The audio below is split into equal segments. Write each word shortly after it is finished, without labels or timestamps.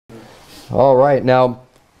All right, now,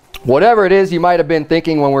 whatever it is you might have been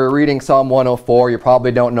thinking when we were reading Psalm 104, you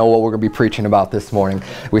probably don't know what we're going to be preaching about this morning.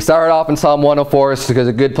 We started off in Psalm 104 because it's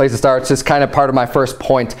a good place to start. It's just kind of part of my first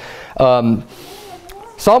point. Psalm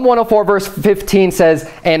 104 verse 15 says,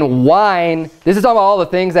 and wine, this is talking about all the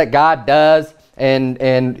things that God does and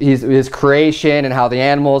his creation and how the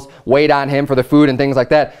animals wait on him for the food and things like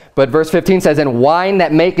that. But verse 15 says, and wine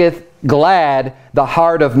that maketh glad the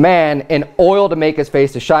heart of man, and oil to make his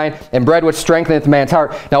face to shine, and bread which strengtheneth man's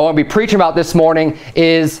heart. Now what I'll be preaching about this morning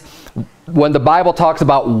is when the Bible talks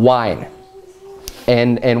about wine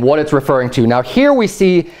and what it's referring to. Now here we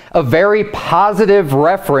see a very positive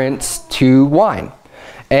reference to wine.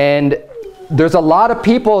 And there's a lot of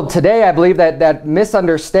people today, I believe, that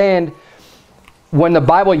misunderstand when the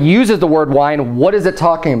Bible uses the word wine, what is it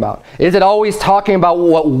talking about? Is it always talking about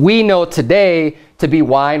what we know today to be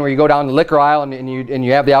wine, where you go down the liquor aisle and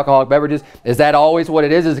you have the alcoholic beverages? Is that always what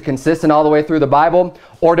it is? Is it consistent all the way through the Bible?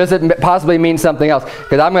 Or does it possibly mean something else?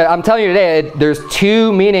 Because I'm telling you today, there's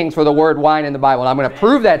two meanings for the word wine in the Bible. And I'm going to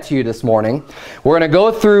prove that to you this morning. We're going to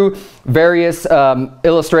go through various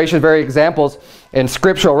illustrations, various examples, and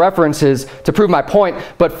scriptural references to prove my point.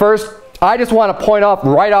 But first, I just want to point out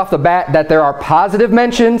right off the bat that there are positive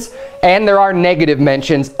mentions and there are negative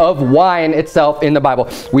mentions of wine itself in the Bible.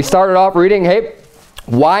 We started off reading, hey,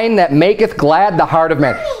 wine that maketh glad the heart of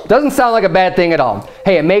man. Doesn't sound like a bad thing at all.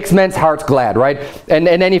 Hey, it makes men's hearts glad, right? And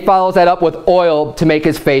then he follows that up with oil to make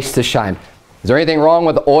his face to shine. Is there anything wrong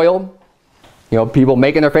with oil? You know, people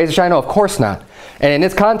making their faces shine? No, of course not. And in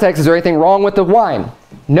this context, is there anything wrong with the wine?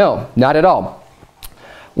 No, not at all.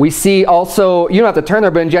 We see also, you don't have to turn there,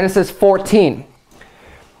 but in Genesis 14,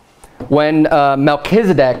 when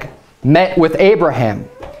Melchizedek met with Abraham,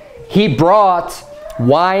 he brought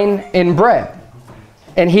wine and bread.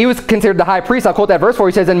 And he was considered the high priest. I'll quote that verse for you.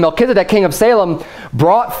 He says, and Melchizedek, king of Salem,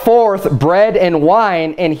 brought forth bread and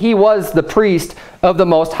wine, and he was the priest of the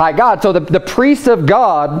Most High God. So the priest of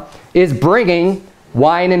God is bringing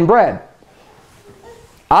wine and bread.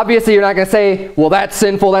 Obviously, you're not going to say, well, that's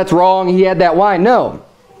sinful, that's wrong, he had that wine. No.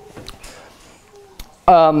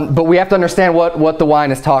 But we have to understand what the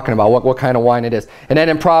wine is talking about, what kind of wine it is. And then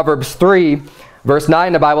in Proverbs 3, verse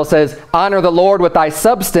 9, the Bible says, honor the Lord with thy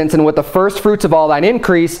substance and with the first fruits of all thine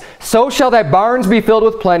increase. So shall thy barns be filled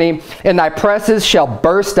with plenty, and thy presses shall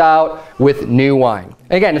burst out with new wine.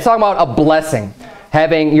 Again, it's talking about a blessing,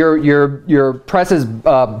 having your presses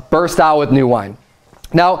burst out with new wine.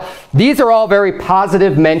 Now, these are all very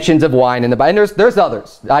positive mentions of wine in the Bible. And there's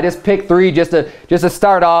others. I just picked three just to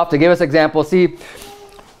start off, to give us examples. See,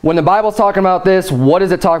 when the Bible's talking about this, what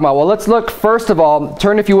is it talking about? Well, let's look, first of all,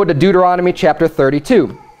 turn if you would to Deuteronomy chapter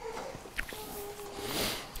 32.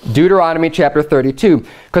 Deuteronomy chapter 32,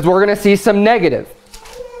 because we're going to see some negative.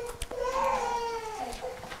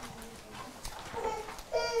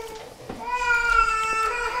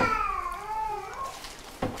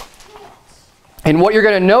 And what you're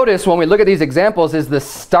going to notice when we look at these examples is the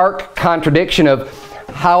stark contradiction of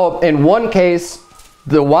how, in one case,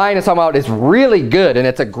 the wine is talking about is really good and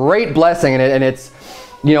it's a great blessing and it's,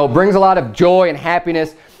 you know, brings a lot of joy and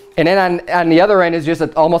happiness. And then on the other end is just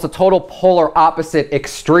almost a total polar opposite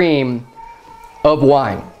extreme of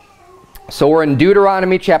wine. So we're in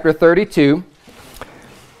Deuteronomy chapter 32,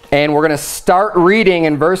 and we're going to start reading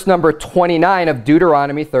in verse number 29 of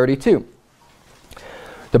Deuteronomy 32.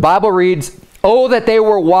 The Bible reads, oh, that they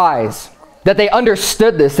were wise, that they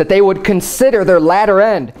understood this, that they would consider their latter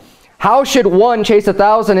end. How should one chase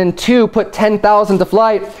 1,000 and two put 10,000 to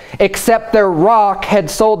flight, except their rock had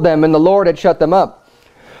sold them and the Lord had shut them up?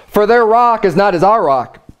 For their rock is not as our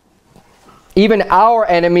rock, even our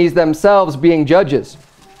enemies themselves being judges.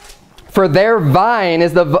 For their vine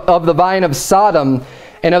is of the vine of Sodom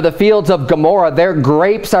and of the fields of Gomorrah. Their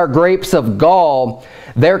grapes are grapes of gall.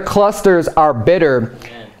 Their clusters are bitter.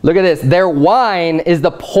 Look at this. Their wine is the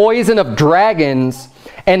poison of dragons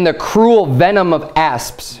and the cruel venom of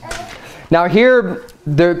asps. Now here,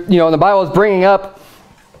 the Bible is bringing up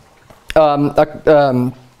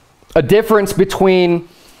a difference between,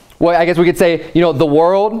 well, I guess we could say, the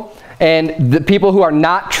world and the people who are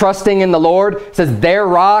not trusting in the Lord. It says their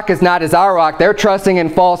rock is not as our rock. They're trusting in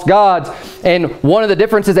false gods. And one of the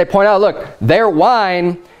differences they point out, look, their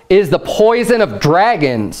wine is the poison of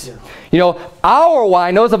dragons. Yeah. Our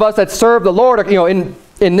wine, those of us that serve the Lord,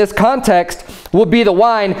 in this context, will be the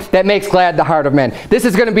wine that makes glad the heart of man. This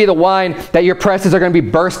is going to be the wine that your presses are going to be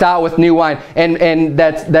burst out with new wine, and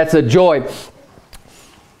that's a joy.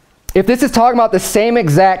 If this is talking about the same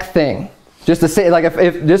exact thing, just to say, like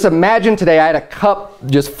if just imagine today I had a cup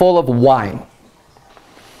just full of wine.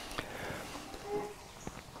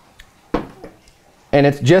 And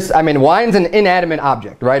it's just, I mean, wine's an inanimate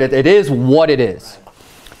object, right? It is what it is.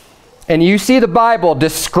 And you see the Bible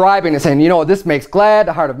describing it, saying, you know, this makes glad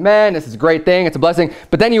the heart of men. This is a great thing. It's a blessing.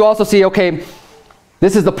 But then you also see, okay,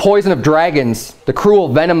 this is the poison of dragons, the cruel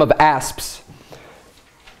venom of asps.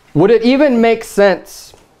 Would it even make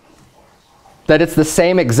sense that it's the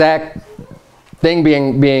same exact thing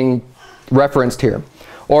being referenced here?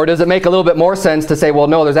 Or does it make a little bit more sense to say, well,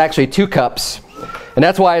 no, there's actually 2 cups. And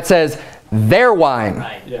that's why it says, their wine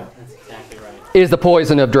That's exactly right. is the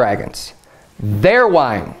poison of dragons. Their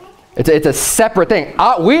wine. It's a separate thing.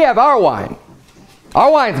 We have our wine. Our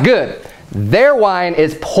wine's good. Their wine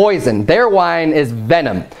is poison. Their wine is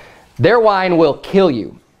venom. Their wine will kill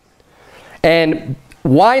you. And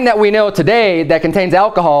wine that we know today that contains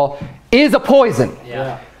alcohol is a poison.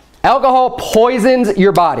 Yeah. Alcohol poisons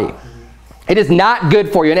your body. It is not good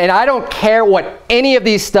for you. And I don't care what any of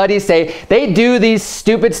these studies say. They do these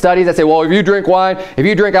stupid studies that say, well, if you drink wine, if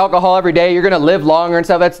you drink alcohol every day, you're going to live longer and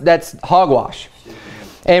stuff. That's hogwash.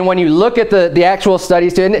 And when you look at the actual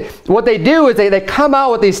studies, and what they do is they come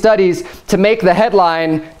out with these studies to make the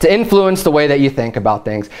headline to influence the way that you think about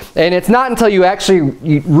things. And it's not until you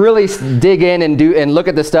really dig in and look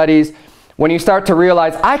at the studies when you start to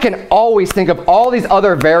realize, I can always think of all these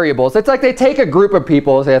other variables. It's like they take a group of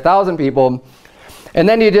people, say 1,000 people, and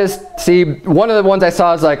then you just see, one of the ones I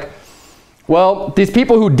saw is like, well, these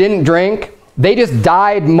people who didn't drink, they just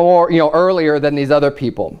died more, earlier than these other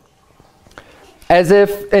people. As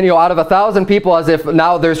if, and out of 1,000 people, as if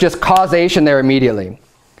now there's just causation there immediately.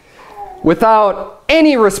 Without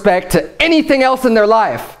any respect to anything else in their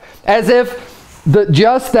life. As if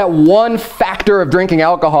just that one factor of drinking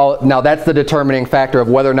alcohol, now that's the determining factor of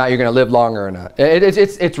whether or not you're going to live longer or not.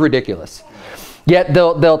 It's ridiculous. Yet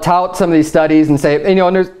they'll tout some of these studies and say,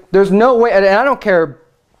 and there's no way, and I don't care,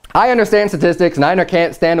 I understand statistics and I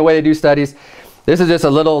understand the way they do studies. This is just a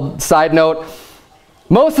little side note.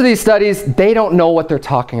 Most of these studies, they don't know what they're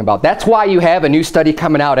talking about. That's why you have a new study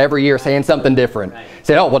coming out every year saying something different. Right.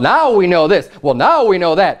 Say, oh, well, now we know this. Well, now we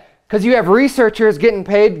know that. Because you have researchers getting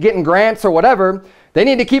paid, getting grants or whatever. They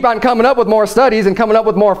need to keep on coming up with more studies and coming up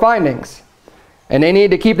with more findings. And they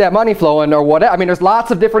need to keep that money flowing or whatever. I mean, there's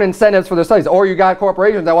lots of different incentives for their studies. Or you got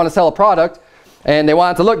corporations that want to sell a product and they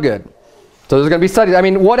want it to look good. So there's going to be studies. I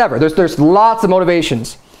mean, whatever. There's lots of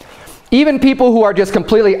motivations. Even people who are just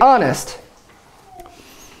completely honest.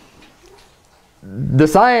 The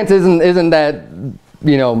science isn't that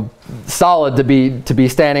solid to be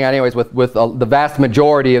standing on anyways with the vast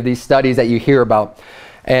majority of these studies that you hear about.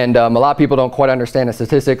 And a lot of people don't quite understand the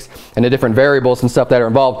statistics and the different variables and stuff that are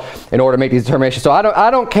involved in order to make these determinations. So I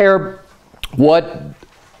don't care what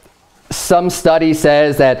some study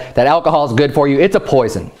says that alcohol is good for you. It's a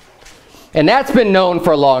poison. And that's been known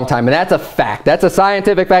for a long time, and that's a fact. That's a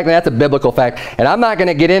scientific fact, and that's a biblical fact. And I'm not going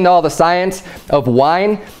to get into all the science of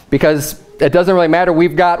wine because it doesn't really matter.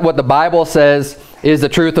 We've got what the Bible says is the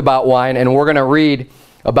truth about wine, and we're going to read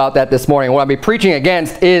about that this morning. What I'll be preaching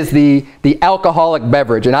against is the alcoholic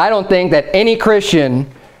beverage. And I don't think that any Christian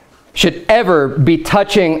should ever be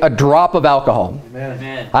touching a drop of alcohol.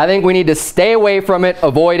 Amen. I think we need to stay away from it,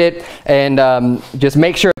 avoid it, and just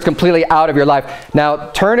make sure it's completely out of your life. Now,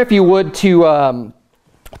 turn if you would to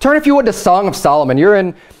Song of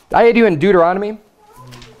Solomon. I had you in Deuteronomy.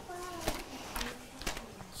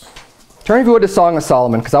 Turn if you would to Song of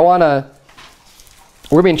Solomon, because we're going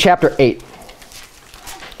to be in chapter 8.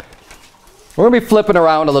 We're going to be flipping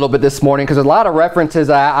around a little bit this morning because there's a lot of references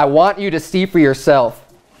I want you to see for yourself.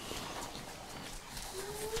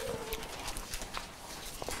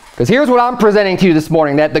 Because here's what I'm presenting to you this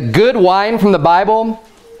morning, that the good wine from the Bible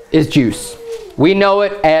is juice. We know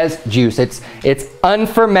it as juice. It's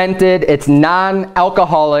unfermented, it's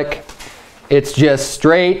non-alcoholic, it's just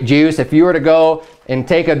straight juice. If you were to go and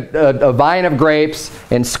take a vine of grapes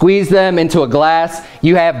and squeeze them into a glass,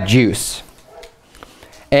 you have juice.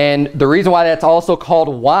 And the reason why that's also called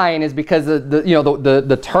wine is because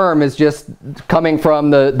the term is just coming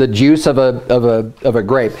from the juice of a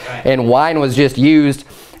grape. Right. And wine was just used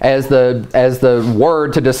as the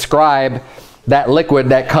word to describe that liquid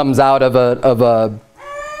that comes out of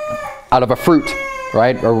a fruit,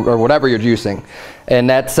 right? Or whatever you're juicing. And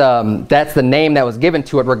that's the name that was given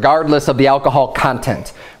to it, regardless of the alcohol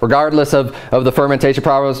content, regardless of the fermentation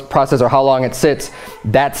process or how long it sits.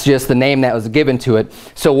 That's just the name that was given to it.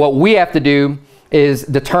 So what we have to do is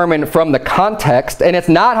determine from the context, and it's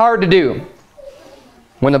not hard to do.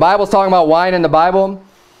 When the Bible's talking about wine in the Bible,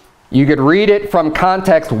 you could read it from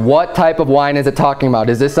context. What type of wine is it talking about?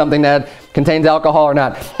 Is this something that contains alcohol or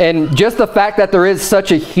not? And just the fact that there is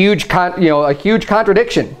such a huge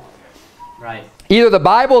contradiction. Right. either the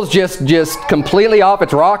Bible's just completely off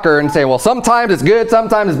its rocker and saying, well, sometimes it's good,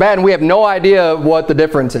 sometimes it's bad, and we have no idea what the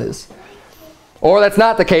difference is. Or that's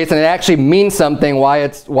not the case, and it actually means something, why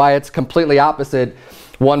it's completely opposite,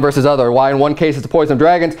 one versus other. Why in one case it's the poison of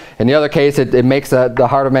dragons, in the other case it makes the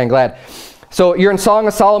heart of man glad. So you're in Song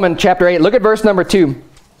of Solomon chapter 8. Look at verse number 2. The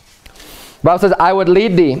Bible says, I would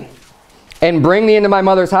lead thee and bring thee into my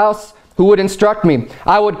mother's house, who would instruct me.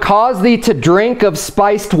 I would cause thee to drink of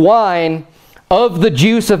spiced wine of the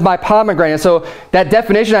juice of my pomegranate. So that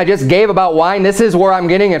definition I just gave about wine, this is where I'm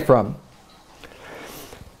getting it from.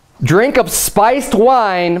 Drink of spiced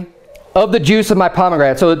wine of the juice of my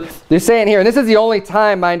pomegranate. So they're saying here, and this is the only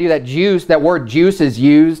time, mind you, that word juice is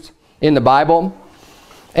used in the Bible.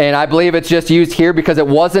 And I believe it's just used here because it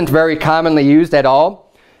wasn't very commonly used at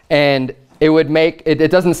all. And it would make, it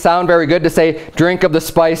doesn't sound very good to say, drink of the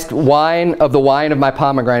spiced wine of the wine of my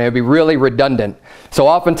pomegranate. It would be really redundant. So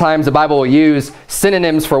oftentimes the Bible will use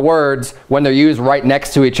synonyms for words when they're used right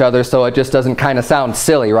next to each other, so it just doesn't kind of sound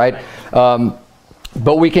silly, right?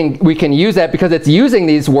 But we can use that because it's using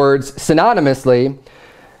these words synonymously.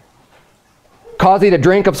 Cause thee to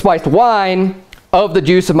drink of spiced wine of the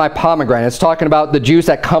juice of my pomegranate. It's talking about the juice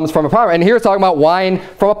that comes from a pomegranate. And here it's talking about wine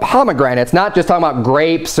from a pomegranate. It's not just talking about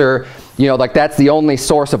grapes or, you know, like that's the only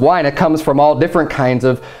source of wine. It comes from all different kinds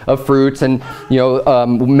of fruits and, you know,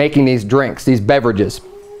 making these drinks, these beverages.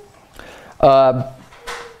 Turn,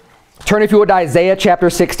 if you would, to Isaiah chapter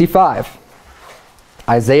 65.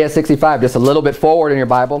 Isaiah 65, just a little bit forward in your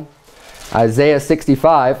Bible. Isaiah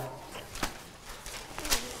 65.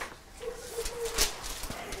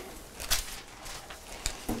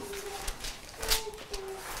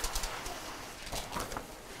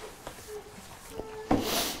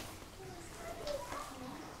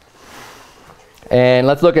 And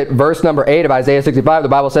let's look at verse number 8 of Isaiah 65. The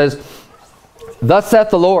Bible says, Thus saith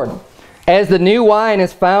the Lord, as the new wine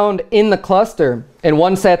is found in the cluster, and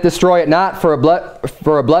one saith, destroy it not, for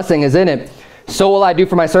a blessing is in it, so will I do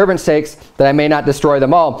for my servants' sakes, that I may not destroy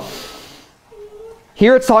them all.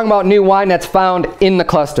 Here it's talking about new wine that's found in the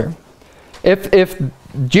cluster. If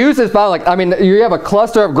juice is found, like, I mean, you have a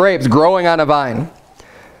cluster of grapes growing on a vine.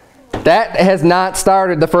 That has not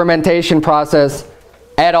started the fermentation process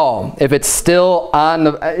at all, if it's still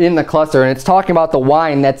in the cluster. And it's talking about the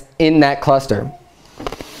wine that's in that cluster.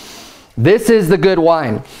 This is the good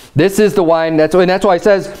wine. This is the wine and that's why it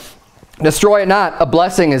says, destroy it not, a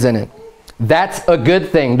blessing is in it. That's a good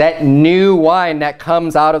thing. That new wine that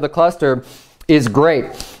comes out of the cluster is great.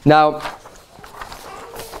 Now,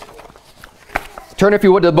 turn, if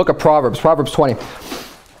you would, to the book of Proverbs, Proverbs 20.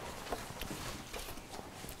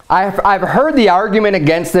 I've heard the argument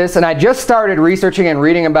against this, and I just started researching and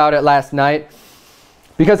reading about it last night,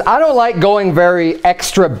 because I don't like going very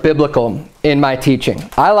extra biblical in my teaching.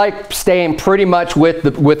 I like staying pretty much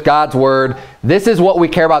with God's Word. This is what we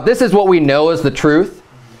care about. This is what we know is the truth.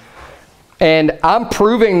 And I'm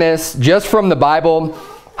proving this just from the Bible,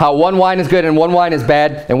 how one wine is good and one wine is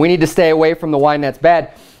bad, and we need to stay away from the wine that's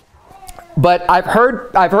bad. But I've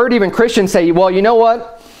heard even Christians say, well, you know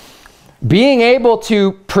what? Being able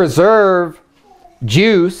to preserve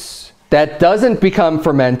juice that doesn't become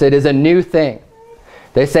fermented is a new thing.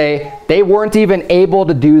 They say they weren't even able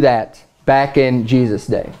to do that back in Jesus'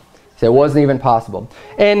 day. So it wasn't even possible.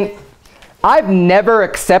 And I've never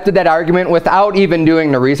accepted that argument without even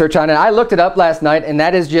doing the research on it. I looked it up last night, and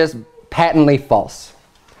that is just patently false.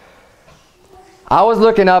 I was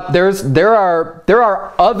looking up, there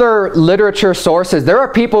are other literature sources. There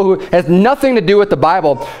are people who has nothing to do with the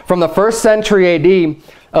Bible from the 1st century AD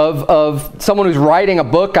of someone who's writing a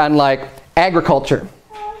book on like agriculture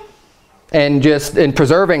and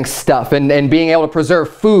preserving stuff and being able to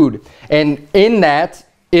preserve food. And in that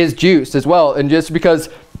is juice as well. And just because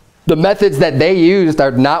the methods that they used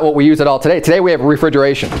are not what we use at all today. Today we have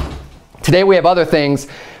refrigeration. Today we have other things.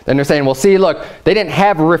 And they're saying, well, see, look, they didn't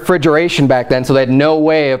have refrigeration back then, so they had no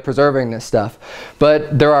way of preserving this stuff.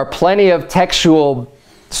 But there are plenty of textual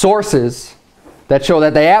sources that show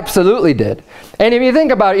that they absolutely did. And if you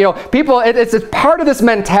think about it, you know, people, it's part of this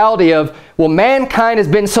mentality of, well, mankind has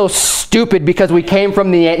been so stupid because we came from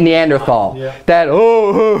the Neanderthal. Yeah. That,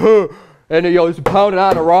 and you know, it's pounding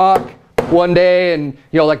on a rock one day, and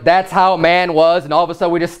you know, like that's how man was, and all of a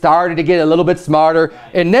sudden we just started to get a little bit smarter,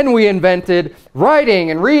 and then we invented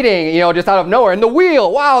writing and reading, you know, just out of nowhere. And the wheel,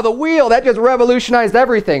 wow, the wheel, that just revolutionized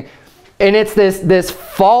everything. And it's this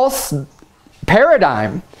false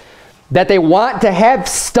paradigm that they want to have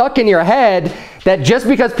stuck in your head, that just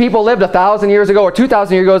because people lived 1,000 years ago or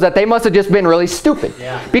 2,000 years ago, that they must have just been really stupid.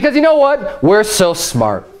 Yeah. Because you know what? We're so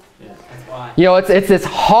smart. Yeah, that's why. You know, it's this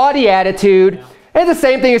haughty attitude It's the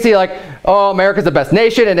same thing you see like, oh, America's the best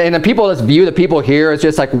nation, and the people just view the people here as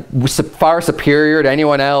just like far superior to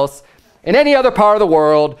anyone else in any other part of the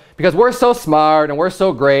world because we're so smart and we're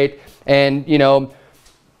so great. And, you know,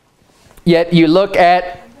 yet you look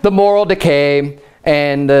at the moral decay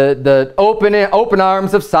and the open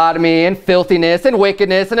arms of sodomy and filthiness and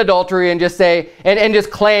wickedness and adultery and just say, and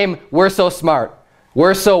just claim we're so smart.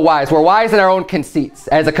 We're so wise. We're wise in our own conceits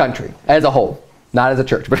as a country, as a whole. Not as a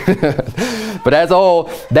church, but, but as a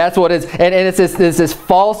whole, that's what it is. And it's this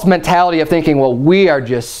false mentality of thinking, well, we are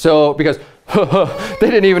just so, because they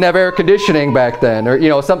didn't even have air conditioning back then, or, you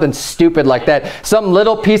know, something stupid like that. Some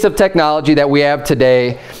little piece of technology that we have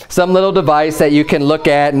today, some little device that you can look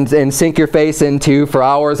at and sink your face into for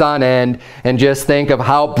hours on end and just think of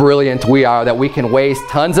how brilliant we are, that we can waste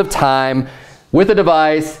tons of time with a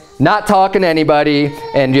device, not talking to anybody,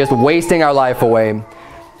 and just wasting our life away,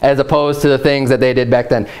 as opposed to the things that they did back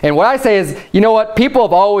then. And what I say is, you know what? People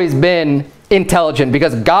have always been intelligent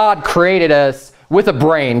because God created us with a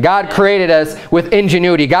brain. God created us with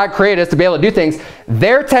ingenuity. God created us to be able to do things.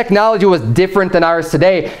 Their technology was different than ours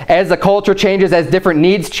today. As the culture changes, as different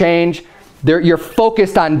needs change, you're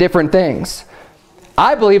focused on different things.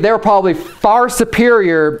 I believe they were probably far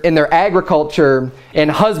superior in their agriculture and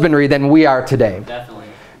husbandry than we are today. Definitely.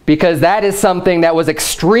 Because that is something that was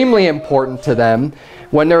extremely important to them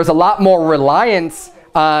when there was a lot more reliance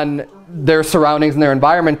on their surroundings and their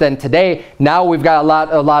environment than today. Now we've got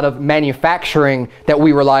a lot of manufacturing that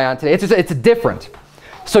we rely on today. It's different.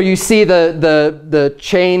 So you see the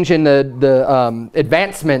change in the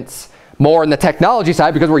advancements more in the technology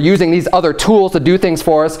side because we're using these other tools to do things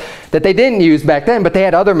for us that they didn't use back then, but they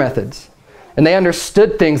had other methods. And they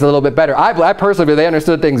understood things a little bit better. I personally believe they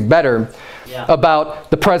understood things better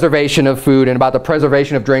about the preservation of food and about the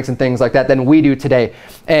preservation of drinks and things like that than we do today.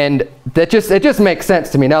 And it just makes sense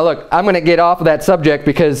to me. Now look, I'm going to get off of that subject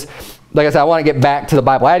because, like I said, I want to get back to the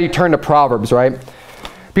Bible. I had you turn to Proverbs, right?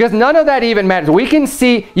 Because none of that even matters. We can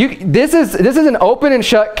see, this is an open and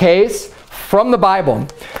shut case from the Bible.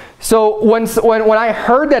 So when I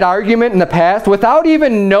heard that argument in the past, without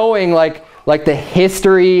even knowing like the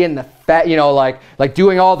history and the fact, you know, like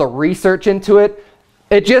doing all the research into it,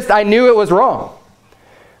 I knew it was wrong.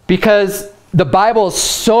 Because the Bible is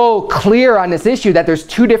so clear on this issue that there's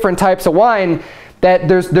two different types of wine, that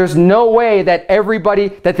there's no way that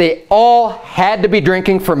that they all had to be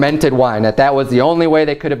drinking fermented wine, that was the only way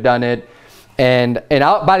they could have done it. And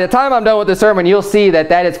by the time I'm done with the sermon, you'll see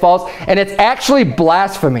that is false, and it's actually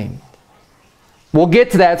blasphemy. We'll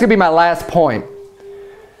get to that. It's going to be my last point.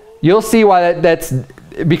 You'll see why that's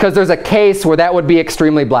because there's a case where that would be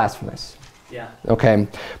extremely blasphemous. Yeah. Okay.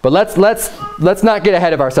 But let's not get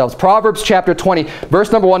ahead of ourselves. Proverbs chapter 20,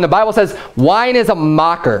 verse number 1, the Bible says, "Wine is a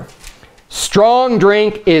mocker. Strong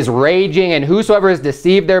drink is raging, and whosoever is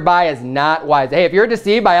deceived thereby is not wise." Hey, if you're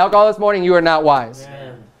deceived by alcohol this morning, you are not wise. Yeah.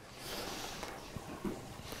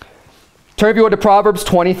 Turn if you would to Proverbs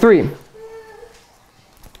 23.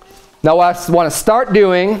 Now what I want to start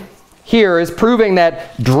doing here is proving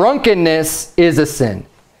that drunkenness is a sin.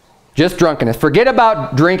 Just drunkenness. Forget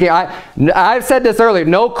about drinking. I've said this earlier.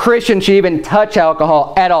 No Christian should even touch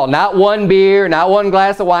alcohol at all. Not one beer, not one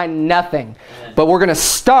glass of wine, nothing. Amen. But we're going to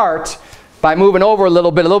start by moving over a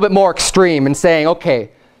little bit more extreme and saying, okay,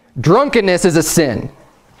 drunkenness is a sin.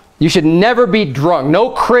 You should never be drunk.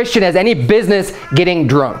 No Christian has any business getting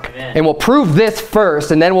drunk. Amen. And we'll prove this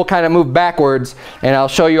first, and then we'll kind of move backwards, and I'll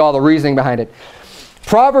show you all the reasoning behind it.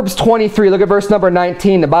 Proverbs 23, look at verse number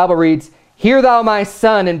 19. The Bible reads, "Hear thou, my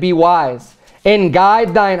son, and be wise, and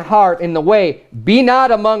guide thine heart in the way. Be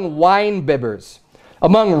not among winebibbers,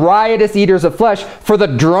 among riotous eaters of flesh, for the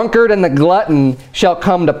drunkard and the glutton shall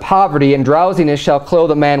come to poverty, and drowsiness shall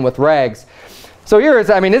clothe a man with rags." So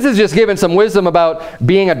this is just giving some wisdom about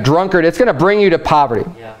being a drunkard. It's going to bring you to poverty.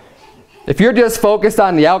 Yeah. If you're just focused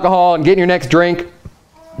on the alcohol and getting your next drink,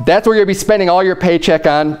 that's where you're going to be spending all your paycheck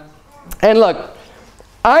on. And look,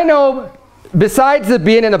 I know, besides it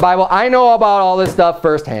being in the Bible, I know about all this stuff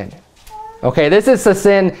firsthand. Okay, this is a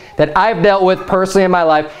sin that I've dealt with personally in my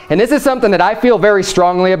life, and this is something that I feel very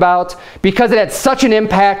strongly about because it had such an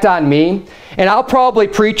impact on me. And I'll probably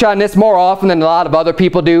preach on this more often than a lot of other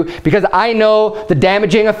people do because I know the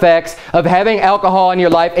damaging effects of having alcohol in your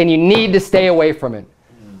life, and you need to stay away from it.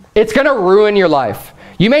 It's going to ruin your life.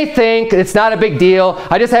 You may think it's not a big deal.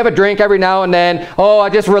 I just have a drink every now and then. Oh, I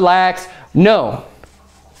just relax. No.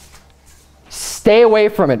 Stay away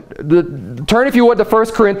from it. Turn, if you would, to 1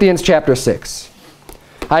 Corinthians chapter 6.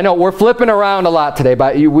 I know we're flipping around a lot today,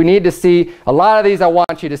 but we need to see a lot of these. I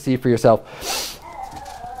want you to see for yourself.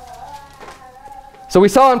 So we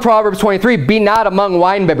saw in Proverbs 23, be not among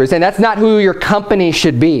winebibbers, and that's not who your company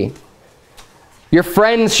should be. Your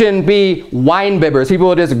friends shouldn't be winebibbers, people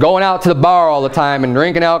who are just going out to the bar all the time and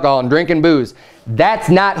drinking alcohol and drinking booze. That's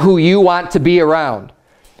not who you want to be around,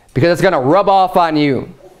 because it's going to rub off on you.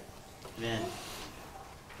 Amen.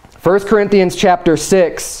 1 Corinthians chapter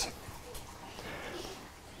 6.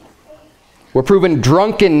 We're proving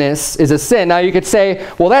drunkenness is a sin. Now you could say,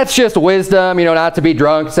 well, that's just wisdom, you know, not to be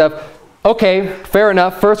drunk and stuff. Okay, fair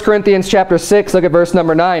enough. 1 Corinthians chapter 6, look at verse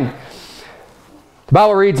number 9. The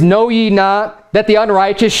Bible reads, know ye not that the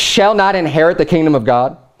unrighteous shall not inherit the kingdom of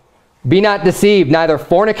God? Be not deceived, neither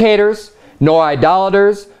fornicators, nor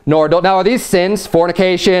idolaters, nor adulterers. Now are these sins,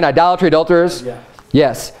 fornication, idolatry, adulterers? Yeah.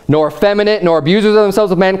 Yes. Nor effeminate, nor abusers of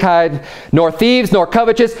themselves of mankind, nor thieves, nor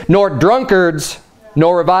covetous, nor drunkards,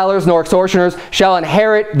 nor revilers, nor extortioners shall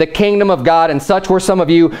inherit the kingdom of God. And such were some of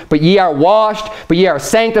you. But ye are washed, but ye are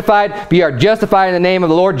sanctified, but ye are justified in the name of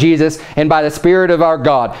the Lord Jesus and by the Spirit of our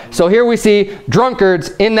God. So here we see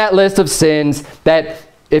drunkards in that list of sins that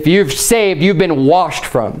if you've saved, you've been washed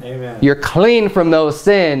from. Amen. You're clean from those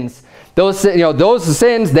sins. Those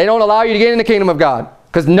sins, they don't allow you to get in the kingdom of God.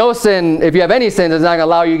 Because no sin, if you have any sins, is not going to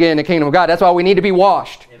allow you to get in the kingdom of God. That's why we need to be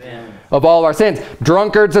washed. Amen. Of all of our sins.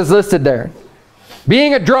 Drunkards is listed there.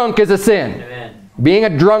 Being a drunk is a sin. Amen. Being a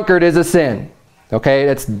drunkard is a sin. Okay,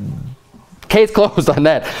 that's case closed on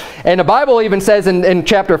that. And the Bible even says in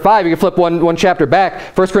chapter 5, you can flip one chapter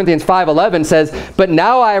back, 1 Corinthians 5:11 says, but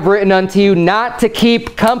now I have written unto you not to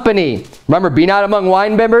keep company. Remember, be not among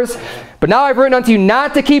winebibbers. But now I've written unto you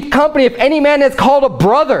not to keep company if any man is called a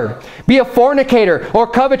brother, be a fornicator, or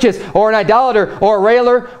covetous, or an idolater, or a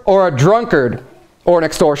railer, or a drunkard, or an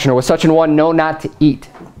extortioner. With such an one, know not to eat.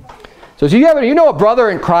 So you know a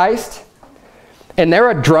brother in Christ, and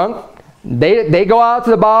they're a drunk. They go out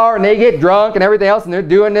to the bar, and they get drunk, and everything else, and they're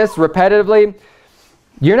doing this repetitively.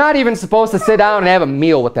 You're not even supposed to sit down and have a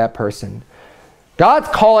meal with that person. God's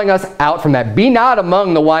calling us out from that. Be not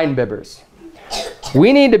among the winebibbers.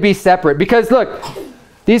 We need to be separate, because look,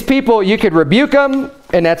 these people, you could rebuke them,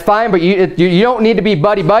 and that's fine, but you don't need to be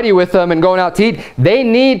buddy-buddy with them and going out to eat. They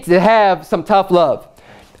need to have some tough love.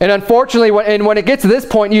 And unfortunately, when it gets to this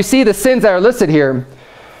point, you see the sins that are listed here.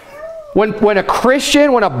 When a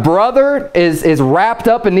Christian, when a brother is wrapped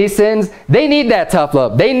up in these sins, they need that tough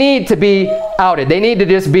love. They need to be outed. They need to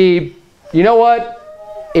just be, you know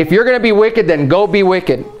what? If you're going to be wicked, then go be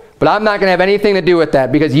wicked. But I'm not going to have anything to do with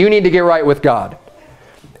that, because you need to get right with God.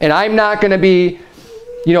 And I'm not going to be,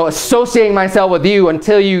 associating myself with you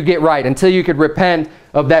until you get right, until you could repent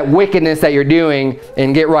of that wickedness that you're doing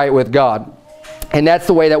and get right with God. And that's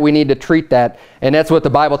the way that we need to treat that. And that's what the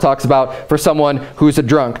Bible talks about for someone who's a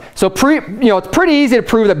drunk. So it's pretty easy to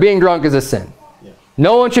prove that being drunk is a sin. Yeah.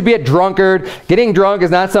 No one should be a drunkard. Getting drunk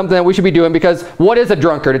is not something that we should be doing, because what is a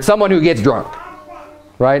drunkard? It's someone who gets drunk.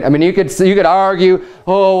 Right? I mean, you could argue,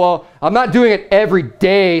 oh, well, I'm not doing it every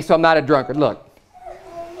day, so I'm not a drunkard. Look,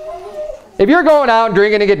 if you're going out and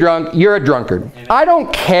drinking to get drunk, you're a drunkard. Amen. I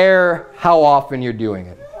don't care how often you're doing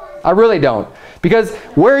it. I really don't. Because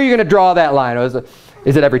where are you going to draw that line? Is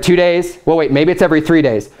it every 2 days? Well, wait, maybe it's every 3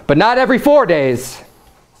 days, but not every 4 days.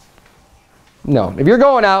 No. If you're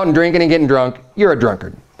going out and drinking and getting drunk, you're a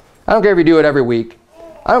drunkard. I don't care if you do it every week.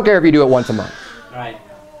 I don't care if you do it once a month. Right.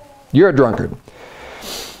 You're a drunkard.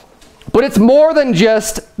 But it's more than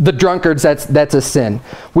just the drunkards that's a sin.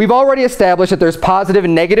 We've already established that there's positive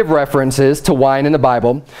and negative references to wine in the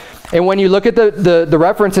Bible. And when you look at the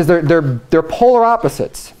references, they're polar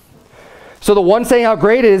opposites. So the one saying how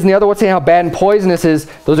great it is and the other one saying how bad and poisonous it is,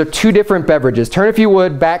 those are two different beverages. Turn, if you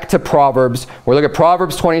would, back to Proverbs. We'll look at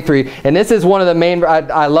Proverbs 23. And this is one of the main,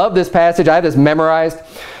 I love this passage. I have this memorized.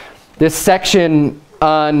 This section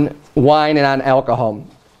on wine and on alcohol.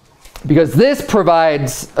 Because this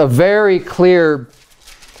provides a very clear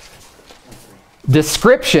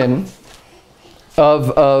description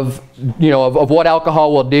of what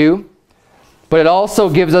alcohol will do. But it also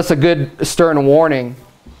gives us a good stern warning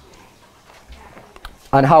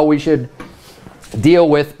on how we should deal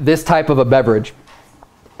with this type of a beverage.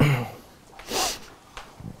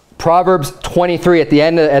 Proverbs 23, at the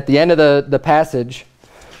end of the passage,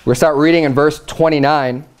 we'll start reading in verse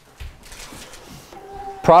 29.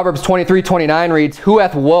 Proverbs 23:29 reads, who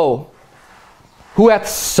hath woe? Who hath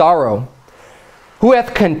sorrow? Who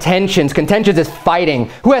hath contentions? Contentions is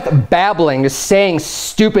fighting. Who hath babbling, is saying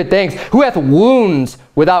stupid things? Who hath wounds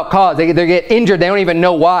without cause? They get injured, they don't even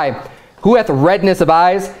know why. Who hath redness of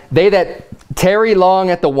eyes? They that tarry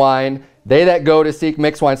long at the wine, they that go to seek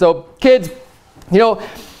mixed wine. So kids,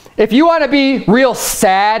 if you want to be real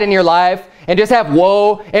sad in your life and just have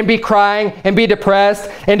woe and be crying and be depressed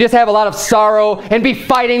and just have a lot of sorrow and be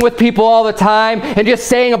fighting with people all the time and just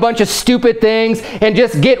saying a bunch of stupid things and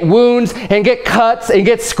just get wounds and get cuts and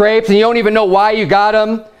get scrapes and you don't even know why you got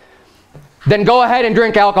them, then go ahead and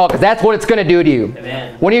drink alcohol, because that's what it's going to do to you.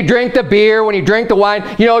 Amen. When you drink the beer, when you drink the wine,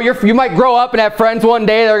 you know, you might grow up and have friends one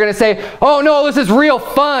day that are going to say, oh no, this is real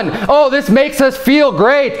fun. Oh, this makes us feel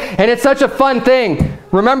great. And it's such a fun thing.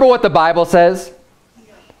 Remember what the Bible says?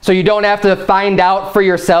 So you don't have to find out for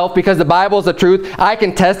yourself, because the Bible is the truth. I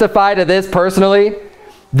can testify to this personally.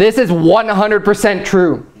 This is 100%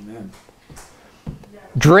 true.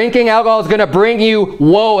 Drinking alcohol is going to bring you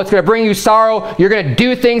woe. It's going to bring you sorrow. You're going to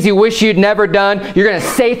do things you wish you'd never done. You're going to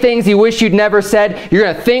say things you wish you'd never said. You're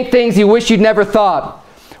going to think things you wish you'd never thought.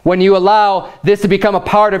 When you allow this to become a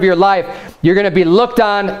part of your life, you're going to be looked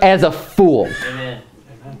on as a fool. Amen.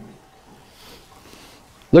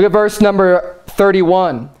 Look at verse number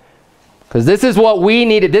 31. Because this is what we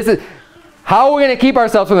needed. This is how we're going to keep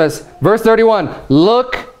ourselves from this. Verse 31.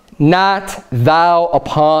 Look not thou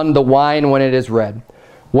upon the wine when it is red,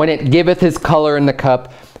 when it giveth his color in the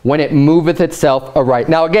cup, when it moveth itself aright.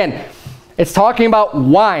 Now again, it's talking about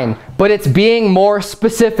wine, but it's being more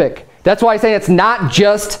specific. That's why he's saying it's not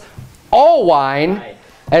just all wine,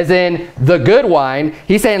 as in the good wine.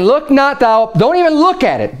 He's saying, look not thou, don't even look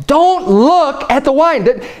at it. Don't look at the wine.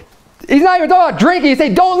 He's not even talking about drinking. He's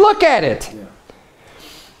saying, don't look at it. Yeah.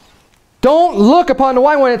 Don't look upon the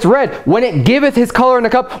wine when it's red, when it giveth his color in the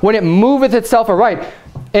cup, when it moveth itself aright.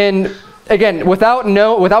 And again, without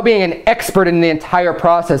being an expert in the entire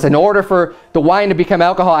process, in order for the wine to become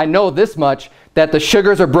alcohol, I know this much, that the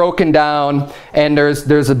sugars are broken down and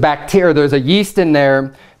there's a bacteria, there's a yeast in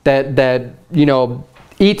there that you know,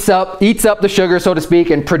 eats up the sugar, so to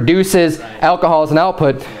speak, and produces alcohol as an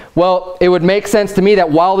output. Well, it would make sense to me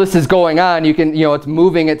that while this is going on, it's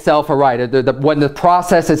moving itself aright. When the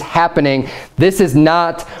process is happening, this is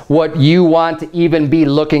not what you want to even be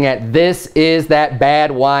looking at. This is that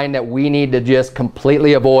bad wine that we need to just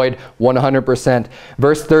completely avoid 100%.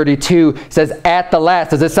 Verse 32 says, at the last,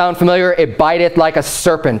 does this sound familiar? It biteth like a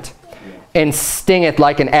serpent and stingeth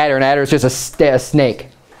like an adder. An adder is just a snake,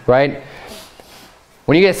 right?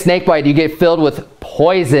 When you get a snake bite, you get filled with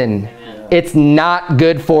poison. It's not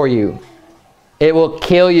good for you. It will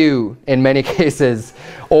kill you in many cases,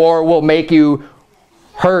 or will make you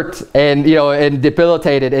hurt and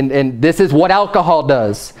debilitated. And this is what alcohol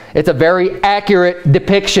does. It's a very accurate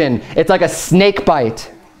depiction. It's like a snake bite.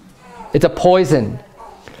 It's a poison.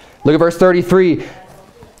 Look at verse 33.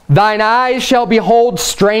 Thine eyes shall behold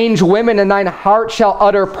strange women, and thine heart shall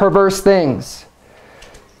utter perverse things.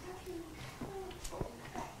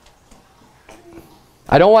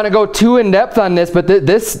 I don't want to go too in depth on this, but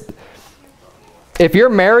if you're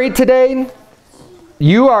married today,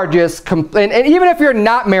 you are just, and even if you're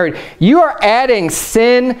not married, you are adding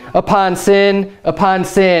sin upon sin upon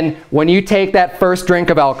sin when you take that first drink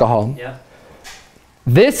of alcohol. Yeah.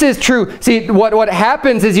 This is true. See, what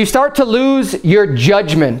happens is you start to lose your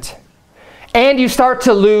judgment and you start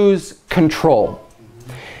to lose control.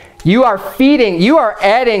 You are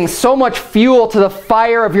adding so much fuel to the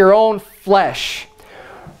fire of your own flesh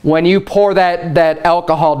when you pour that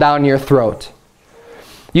alcohol down your throat.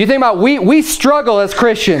 You think about, we struggle as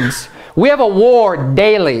Christians. We have a war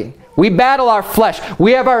daily. We battle our flesh.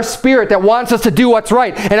 We have our spirit that wants us to do what's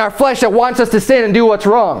right, and our flesh that wants us to sin and do what's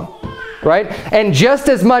wrong. Right? And just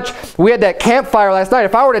as much, we had that campfire last night.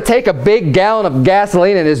 If I were to take a big gallon of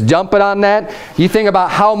gasoline and just dump it on that, you think about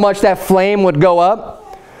how much that flame would go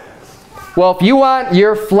up? Well, if you want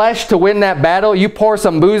your flesh to win that battle, you pour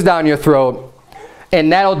some booze down your throat,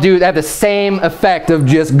 and that'll have the same effect of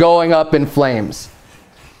just going up in flames.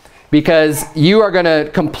 Because you are going to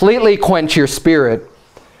completely quench your spirit,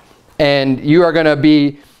 and you are going to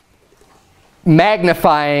be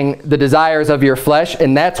magnifying the desires of your flesh,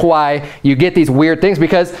 and that's why you get these weird things.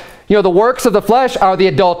 Because the works of the flesh are the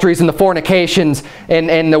adulteries and the fornications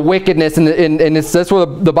and the wickedness, and that's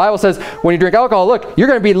what the Bible says. When you drink alcohol, look, you're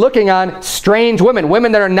going to be looking on strange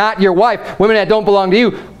women that are not your wife, women that don't belong to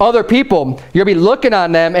you, other people. You're going to be looking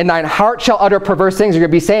on them, and thine heart shall utter perverse things. You're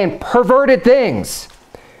going to be saying perverted things.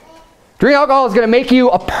 Drinking alcohol is going to make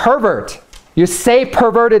you a pervert. You say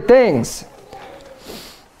perverted things.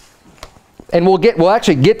 And we'll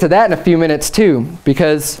actually get to that in a few minutes too,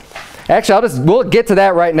 because actually we'll get to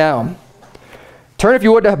that right now. Turn, if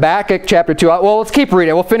you would, to Habakkuk chapter 2. Well, let's keep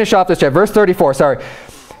reading. We'll finish off this chapter. Verse 34, sorry.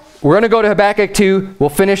 We're going to go to Habakkuk 2. We'll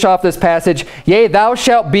finish off this passage. Yea, thou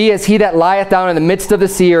shalt be as he that lieth down in the midst of the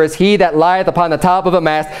sea, or as he that lieth upon the top of a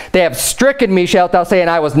mast. They have stricken me, shalt thou say, and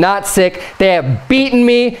I was not sick. They have beaten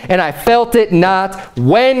me, and I felt it not.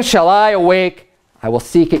 When shall I awake? I will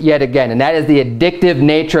seek it yet again. And that is the addictive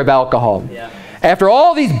nature of alcohol. Yeah. After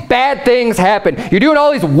all these bad things happen, you're doing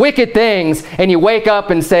all these wicked things, and you wake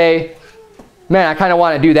up and say, man, I kind of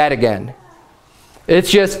want to do that again.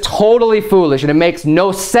 It's just totally foolish, and it makes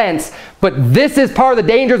no sense. But this is part of the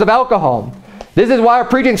dangers of alcohol. This is why we're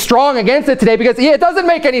preaching strong against it today, because it doesn't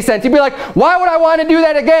make any sense. You'd be like, why would I want to do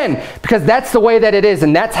that again? Because that's the way that it is,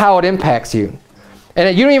 and that's how it impacts you.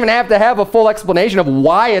 And you don't even have to have a full explanation of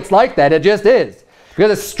why it's like that. It just is.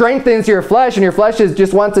 Because it strengthens your flesh, and your flesh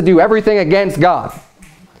just wants to do everything against God.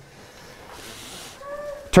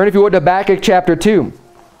 Turn, if you would, to Habakkuk chapter 2.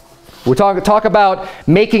 We'll talk about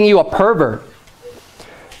making you a pervert.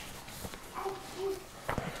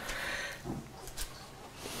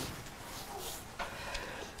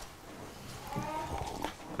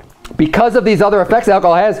 Because of these other effects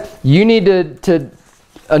alcohol has, you need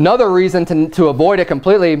another reason to avoid it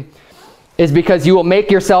completely is because you will make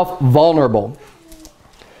yourself vulnerable.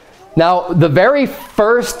 Now, the very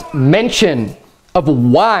first mention of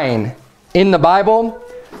wine in the Bible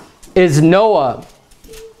is Noah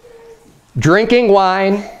drinking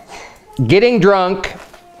wine, getting drunk,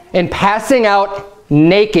 and passing out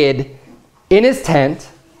naked in his tent,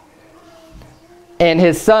 and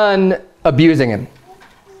his son abusing him.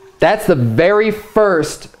 That's the very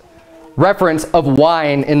first reference of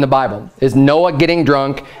wine in the Bible, is Noah getting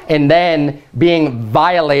drunk and then being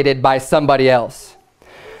violated by somebody else.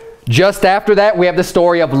 Just after that, we have the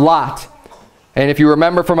story of Lot. And if you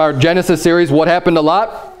remember from our Genesis series, what happened to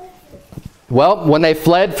Lot? Well, when they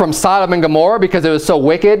fled from Sodom and Gomorrah because it was so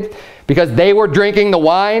wicked, because they were drinking the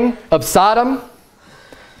wine of Sodom,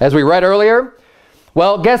 as we read earlier,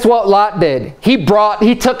 well, guess what Lot did? He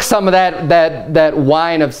took some of that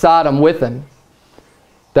wine of Sodom with him,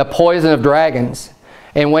 the poison of dragons.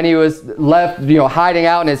 And when he was left, hiding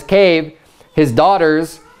out in his cave, his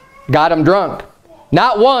daughters got him drunk.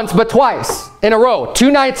 Not once, but twice in a row,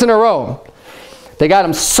 2 nights in a row. They got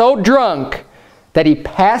him so drunk that he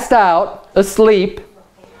passed out asleep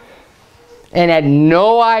and had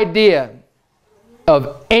no idea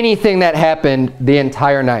of anything that happened the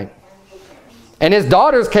entire night. And his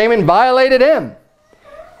daughters came and violated him.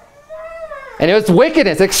 And it was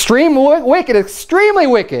wickedness, extremely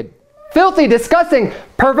wicked, filthy, disgusting,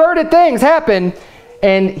 perverted things happened,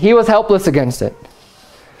 and he was helpless against it.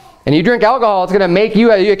 And you drink alcohol, it's going to make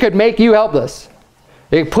you, it could make you helpless.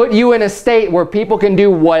 It could put you in a state where people can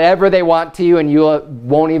do whatever they want to you and you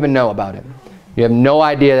won't even know about it. You have no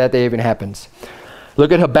idea that even happens.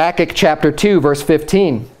 Look at Habakkuk chapter 2, verse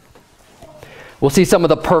 15. We'll see some of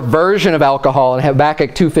the perversion of alcohol in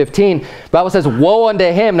Habakkuk 2:15. The Bible says, woe unto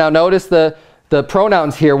him. Now notice the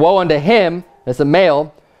pronouns here. Woe unto him, that's a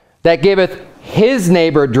male, that giveth his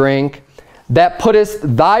neighbor drink, that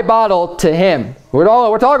puttest thy bottle to him. We're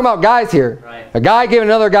talking about guys here. Right. A guy giving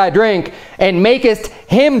another guy drink, and makest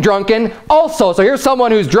him drunken also. So here's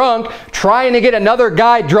someone who's drunk, trying to get another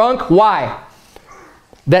guy drunk. Why?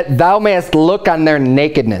 That thou mayest look on their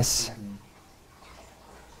nakedness.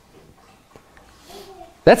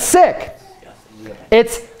 That's sick.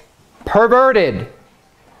 It's perverted.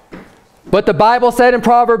 But the Bible said in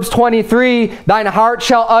Proverbs 23, thine heart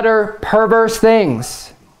shall utter perverse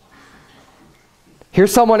things.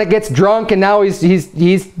 Here's someone that gets drunk and now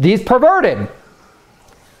he's perverted.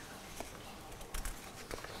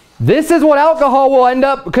 This is what alcohol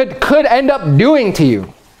will could end up doing to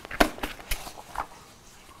you.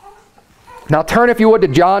 Now turn, if you would, to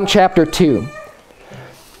John chapter 2.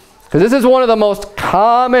 Because this is one of the most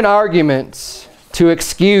common arguments to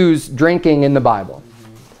excuse drinking in the Bible.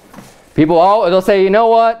 People, they'll say, you know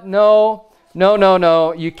what? No.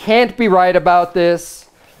 You can't be right about this,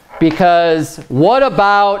 because what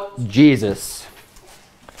about Jesus?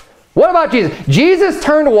 What about Jesus? Jesus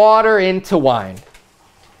turned water into wine.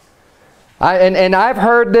 And I've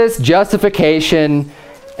heard this justification,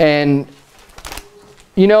 and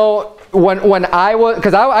when I was,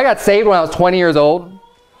 because I got saved when I was 20 years old.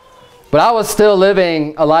 But I was still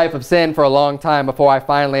living a life of sin for a long time before I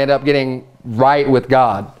finally ended up getting right with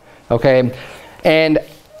God. Okay? And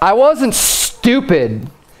I wasn't stupid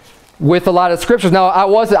with a lot of scriptures. Now, I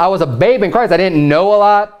was a babe in Christ. I didn't know a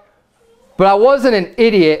lot. But I wasn't an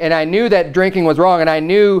idiot, and I knew that drinking was wrong. And I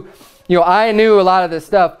knew a lot of this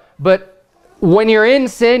stuff. But when you're in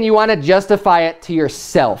sin, you want to justify it to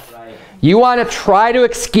yourself. Right. You want to try to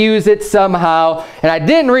excuse it somehow. And I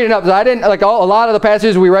didn't read enough. I didn't, like a lot of the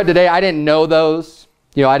passages we read today, I didn't know those.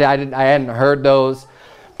 You know, I hadn't heard those.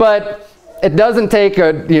 But it doesn't take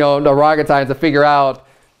a rocket science to figure out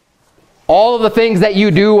all of the things that you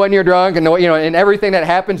do when you're drunk, and and everything that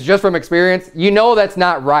happens just from experience. You know that's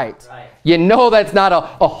not right. You know that's not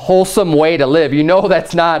a wholesome way to live. You know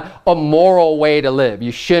that's not a moral way to live.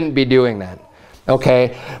 You shouldn't be doing that.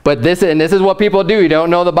 Okay? But this is what people do. You don't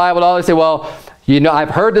know the Bible at all. They say, well, I've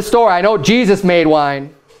heard the story. I know Jesus made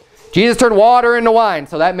wine. Jesus turned water into wine,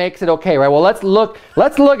 so that makes it okay, right? Well, let's look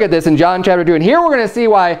at this in John chapter 2. And here we're going to see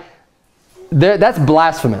why that's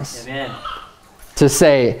blasphemous. Amen. To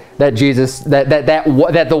say that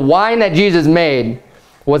that the wine that Jesus made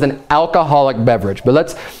was an alcoholic beverage. But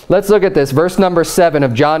let's look at this. Verse number 7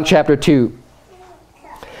 of John chapter 2.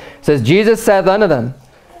 It says, Jesus saith unto them,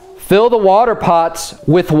 fill the water pots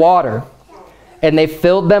with water. And they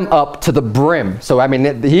filled them up to the brim. So, I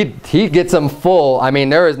mean, he gets them full. I mean,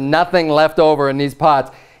 there is nothing left over in these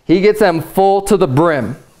pots. He gets them full to the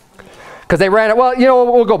brim. Because they ran it. Well,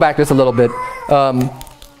 we'll go back just a little bit.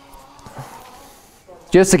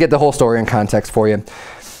 Just to get the whole story in context for you.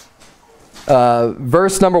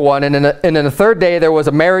 Verse number 1, and in the third day there was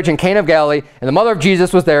a marriage in Cana of Galilee, and the mother of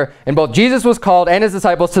Jesus was there, and both Jesus was called and his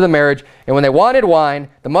disciples to the marriage. And when they wanted wine,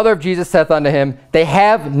 the mother of Jesus saith unto him, they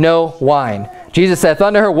have no wine. Jesus saith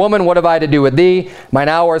unto her, woman, what have I to do with thee? Mine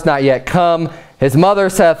hour is not yet come. His mother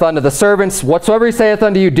saith unto the servants, whatsoever he saith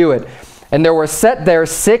unto you, do it. And there were set there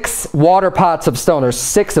 6 water pots of stone, or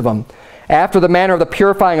 6 of them, after the manner of the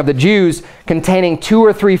purifying of the Jews, containing 2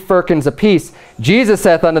 or 3 firkins apiece. Jesus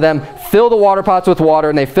saith unto them, fill the water pots with water,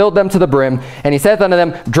 and they filled them to the brim. And he saith unto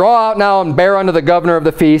them, draw out now and bear unto the governor of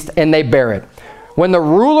the feast, and they bare it. When the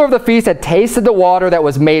ruler of the feast had tasted the water that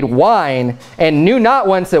was made wine, and knew not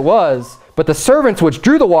whence it was, but the servants which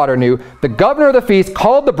drew the water knew, the governor of the feast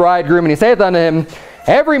called the bridegroom, and he saith unto him,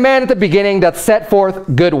 every man at the beginning doth set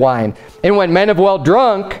forth good wine. And when men have well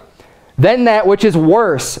drunk, then that which is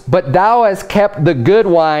worse, but thou hast kept the good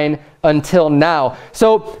wine until now.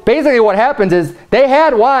 So basically what happens is they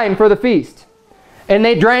had wine for the feast, and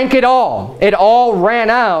they drank it all. It all ran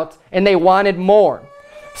out, and they wanted more.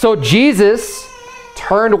 So Jesus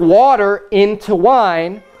turned water into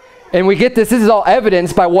wine, and we get this is all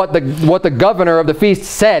evidenced by what the governor of the feast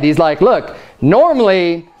said. He's like, look,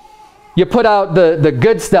 normally you put out the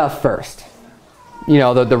good stuff first.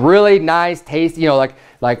 The really nice taste,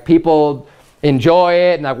 like people enjoy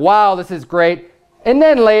it and like, wow, this is great. And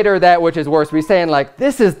then later that which is worse, we're saying like,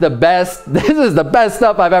 this is the best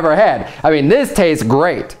stuff I've ever had. I mean, this tastes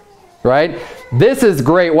great, right? This is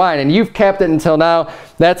great wine, and you've kept it until now.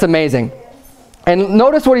 That's amazing. And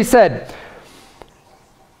notice what he said.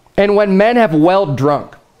 And when men have well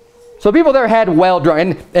drunk. So people there had well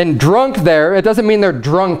drunk. And drunk there, it doesn't mean they're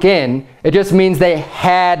drunken. It just means they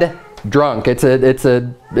had drunk. It's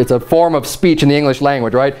a form of speech in the English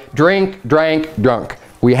language, right? Drink, drank, drunk.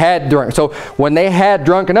 We had drunk. So when they had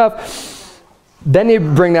drunk enough, then you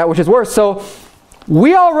bring that which is worse. So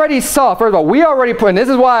we already saw, first of all, and this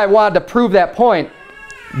is why I wanted to prove that point,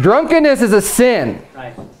 drunkenness is a sin.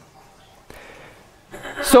 Right.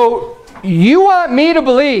 So you want me to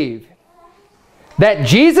believe that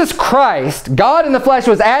Jesus Christ, God in the flesh,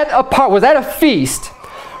 was at a feast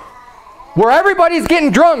where everybody's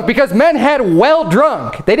getting drunk because men had well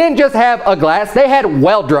drunk. They didn't just have a glass, they had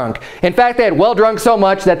well drunk. In fact, they had well drunk so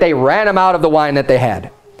much that they ran him out of the wine that they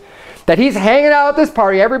had. That he's hanging out at this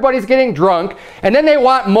party, everybody's getting drunk, and then they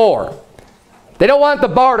want more. They don't want the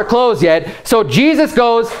bar to close yet, so Jesus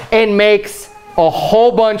goes and makes a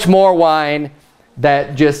whole bunch more wine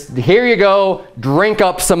that just, here you go, drink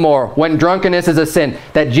up some more, when drunkenness is a sin.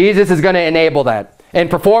 That Jesus is going to enable that and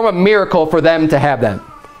perform a miracle for them to have that.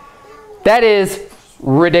 That is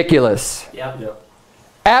ridiculous. Yep.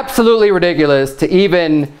 Absolutely ridiculous to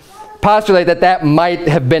even postulate that that might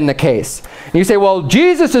have been the case. And you say, well,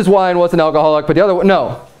 Jesus' wine wasn't alcoholic, but the other one,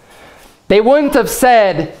 no. They wouldn't have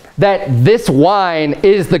said that this wine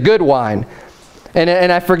is the good wine.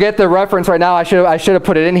 And I forget the reference right now. I should have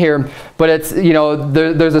put it in here. But it's,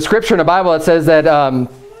 there's a scripture in the Bible that says that,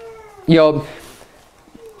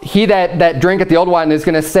 he that drinketh the old wine is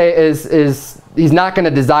going to say, he's not going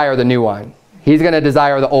to desire the new wine. He's going to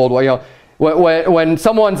desire the old wine. When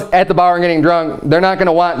someone's at the bar and getting drunk, they're not going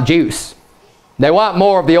to want juice. They want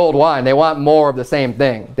more of the old wine. They want more of the same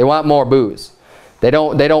thing. They want more booze. They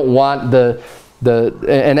don't want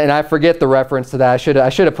and I forget the reference to that. I should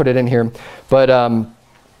have put it in here, but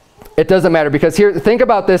it doesn't matter, because here, think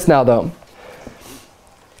about this now though.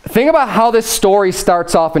 Think about how this story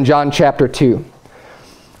starts off in John chapter 2.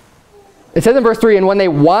 It says in verse 3, and when they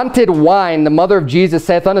wanted wine, the mother of Jesus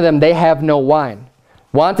saith unto them, they have no wine.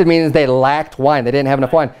 Wanted means they lacked wine. They didn't have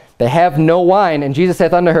enough wine. they have no wine. And Jesus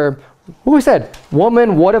saith unto her, who said,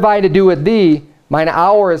 Woman, what have I to do with thee? Mine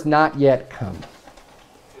hour is not yet come.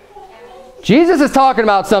 Jesus is talking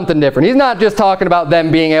about something different. He's not just talking about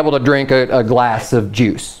them being able to drink a glass of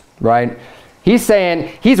juice, right? He's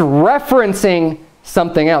saying, he's referencing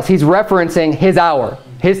something else. He's referencing his hour,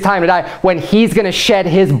 his time to die, when he's going to shed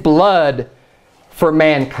his blood for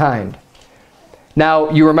mankind.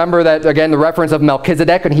 Now, you remember that, again, the reference of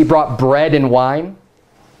Melchizedek when he brought bread and wine?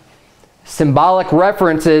 Symbolic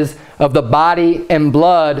references of the body and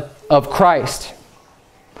blood of Christ.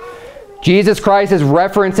 Jesus Christ is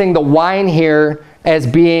referencing the wine here as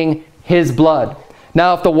being his blood.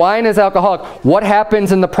 Now, if the wine is alcoholic, what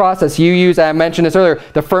happens in the process? You use, I mentioned this earlier,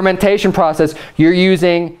 the fermentation process. You're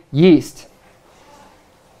using yeast.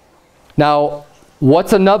 Now,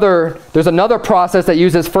 there's another process that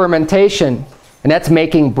uses fermentation, and that's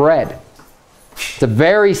making bread. It's a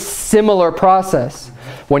very similar process.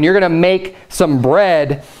 When you're going to make some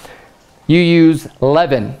bread, you use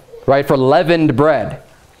leaven, right, for leavened bread,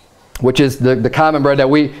 which is the common bread that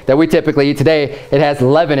we typically eat today. It has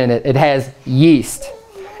leaven in it. It has yeast.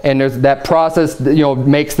 And there's that process,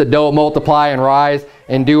 makes the dough multiply and rise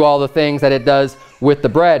and do all the things that it does with the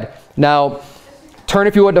bread. Now, turn,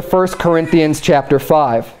 if you would, to 1 Corinthians chapter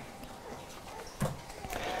 5.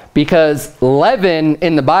 Because leaven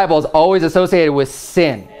in the Bible is always associated with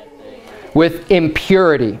sin, with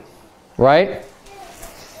impurity, right?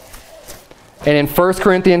 And in 1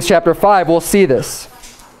 Corinthians chapter 5, we'll see this.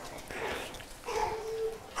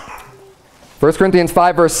 1 Corinthians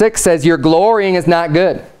 5 verse 6 says, Your glorying is not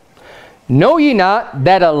good. Know ye not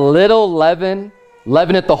that a little leaven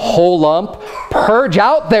leaveneth the whole lump? Purge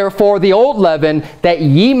out therefore the old leaven, that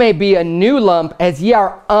ye may be a new lump, as ye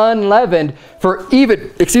are unleavened. For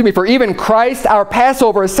even Christ our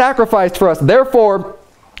Passover is sacrificed for us. Therefore,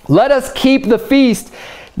 let us keep the feast,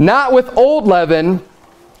 not with old leaven,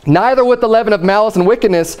 neither with the leaven of malice and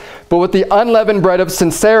wickedness, but with the unleavened bread of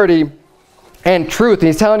sincerity and truth. And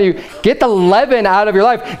he's telling you, get the leaven out of your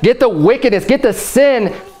life. Get the wickedness, get the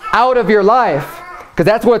sin out of your life. Because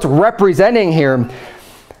that's what it's representing here.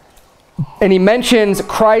 And he mentions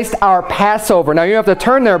Christ our Passover. Now you don't have to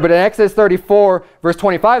turn there, but in Exodus 34 verse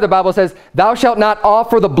 25, the Bible says, Thou shalt not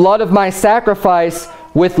offer the blood of my sacrifice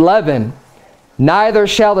with leaven, neither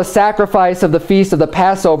shall the sacrifice of the feast of the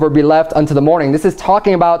Passover be left unto the morning. This is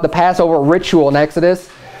talking about the Passover ritual in Exodus,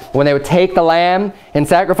 when they would take the lamb and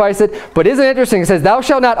sacrifice it. But isn't it interesting? It says, Thou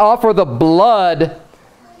shalt not offer the blood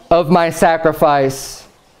of my sacrifice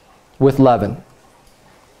with leaven.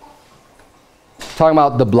 Talking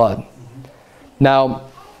about the blood. Now,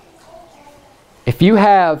 if you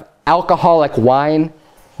have alcoholic wine,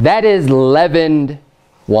 that is leavened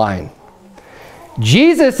wine.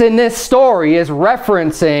 Jesus in this story is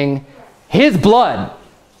referencing his blood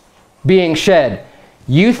being shed.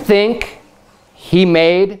 You think he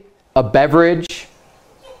made a beverage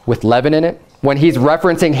with leaven in it? When he's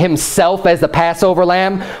referencing himself as the Passover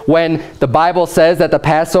lamb, when the Bible says that the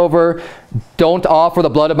Passover, don't offer the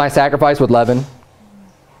blood of my sacrifice with leaven?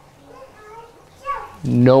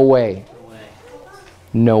 No way.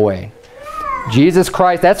 No way. Jesus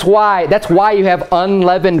Christ, that's why you have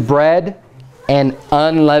unleavened bread and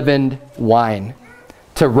unleavened wine,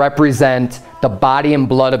 to represent the body and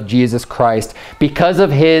blood of Jesus Christ, because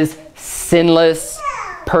of his sinless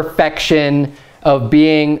perfection of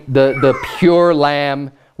being the pure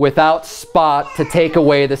lamb without spot to take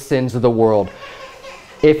away the sins of the world.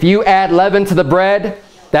 If you add leaven to the bread,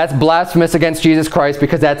 that's blasphemous against Jesus Christ,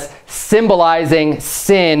 because that's symbolizing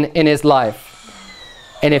sin in his life.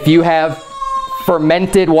 And if you have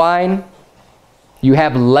fermented wine, you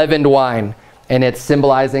have leavened wine, and it's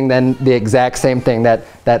symbolizing then the exact same thing,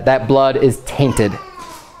 that blood is tainted.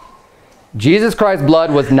 Jesus Christ's blood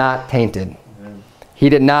was not tainted. He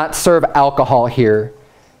did not serve alcohol here.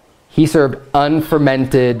 He served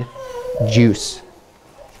unfermented juice,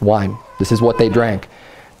 wine. This is what they drank.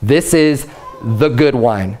 This is the good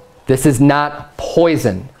wine. This is not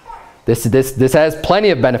poison. This has plenty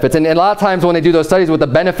of benefits. And a lot of times when they do those studies with the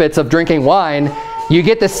benefits of drinking wine, you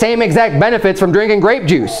get the same exact benefits from drinking grape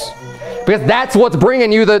juice. Because that's what's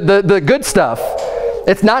bringing you the good stuff.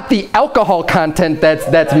 It's not the alcohol content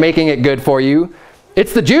that's making it good for you.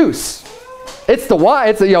 It's the juice. It's the wine.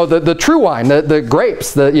 It's the true wine, the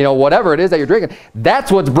grapes, whatever it is that you're drinking.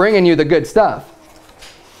 That's what's bringing you the good stuff.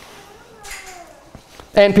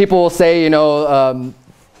 And people will say,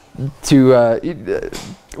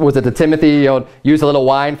 was it to Timothy, use a little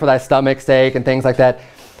wine for thy stomach's sake and things like that.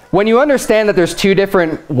 When you understand that there's two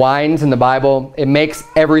different wines in the Bible, it makes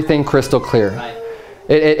everything crystal clear. Right.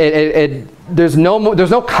 There's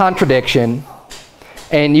no contradiction.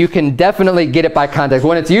 And you can definitely get it by context.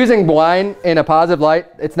 When it's using wine in a positive light,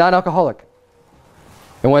 it's non-alcoholic.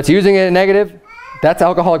 And when it's using it in negative, that's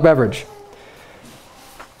alcoholic beverage.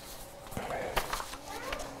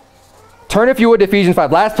 Turn, if you would, to Ephesians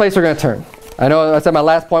 5. Last place we're going to turn. I know I said my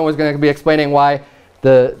last point was going to be explaining why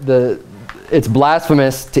it's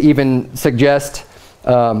blasphemous to even suggest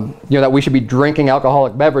that we should be drinking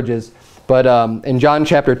alcoholic beverages. But in John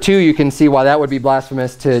chapter 2, you can see why that would be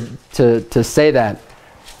blasphemous to say that,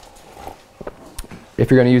 if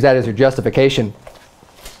you're going to use that as your justification.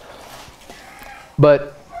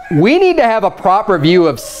 But we need to have a proper view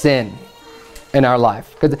of sin in our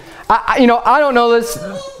life. Because I don't know this,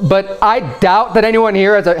 but I doubt that anyone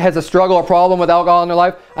here has a struggle or problem with alcohol in their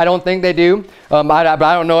life. I don't think they do. I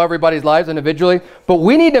don't know everybody's lives individually. But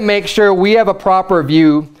we need to make sure we have a proper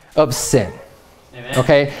view of sin. Amen.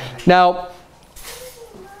 Okay? Now,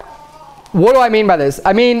 what do I mean by this?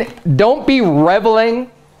 I mean, don't be reveling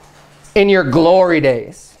in your glory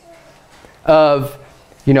days of,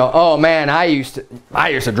 oh man, I used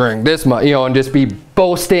to drink this much, and just be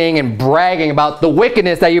boasting and bragging about the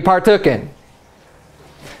wickedness that you partook in.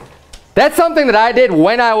 That's something that I did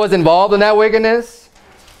when I was involved in that wickedness,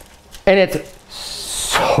 and it's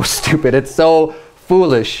so stupid. It's so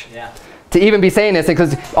foolish to even be saying this,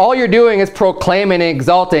 because all you're doing is proclaiming and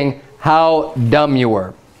exalting how dumb you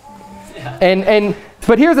were. Yeah.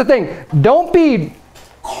 But here's the thing: don't be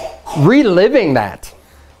reliving that.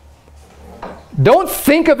 Don't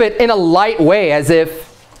think of it in a light way, as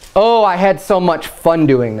if, oh, I had so much fun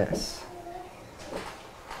doing this.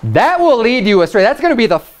 That will lead you astray. That's going to be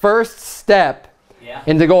the first step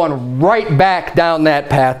into going right back down that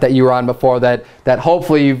path that you were on before, that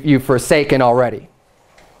hopefully you've forsaken already.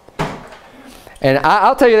 And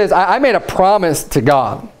I'll tell you this, I made a promise to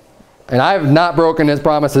God, and I have not broken this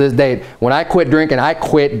promise to this date. When I quit drinking, I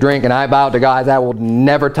quit drinking. I vowed to God I will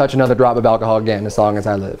never touch another drop of alcohol again as long as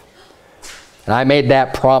I live. And I made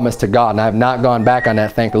that promise to God, and I have not gone back on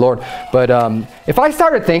that, thank the Lord. But if I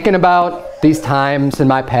started thinking about these times in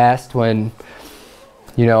my past when,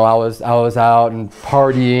 I was out and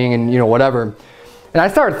partying and, whatever, and I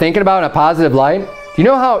started thinking about it in a positive light, do you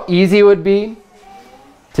know how easy it would be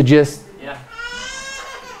to just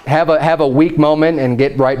have a weak moment and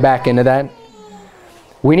get right back into that?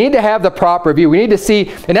 We need to have the proper view. We need to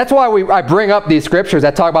see, and that's why I bring up these scriptures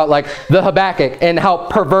that talk about like the Habakkuk and how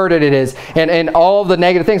perverted it is, and all the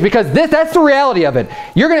negative things, because that's the reality of it.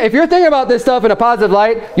 If you're thinking about this stuff in a positive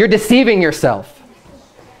light, you're deceiving yourself.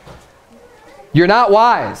 You're not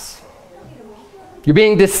wise. You're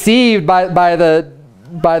being deceived by the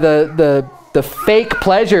fake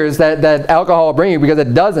pleasures that alcohol will bring you, because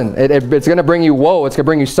it doesn't. It's going to bring you woe. It's going to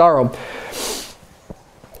bring you sorrow.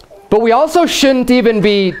 But we also shouldn't even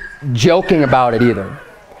be joking about it either.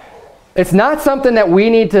 It's not something that we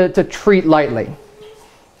need to treat lightly.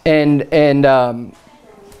 And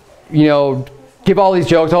give all these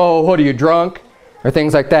jokes, oh, what are you, drunk? Or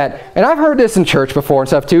things like that. And I've heard this in church before and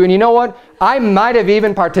stuff too. And you know what? I might have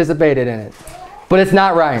even participated in it. But it's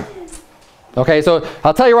not right. Okay, so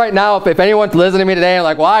I'll tell you right now, if anyone's listening to me today and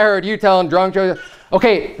like, well, I heard you telling drunk jokes.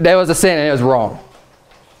 Okay, that was a sin and it was wrong.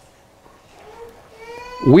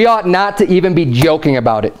 We ought not to even be joking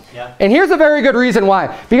about it. Yeah. And here's a very good reason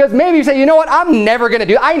why. Because maybe you say, you know what, I'm never going to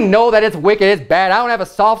do it. I know that it's wicked, it's bad, I don't have a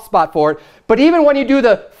soft spot for it. But even when you do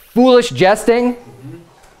the foolish jesting,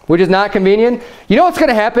 which is not convenient, you know what's going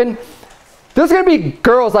to happen? There's going to be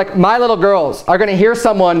girls, like my little girls, are going to hear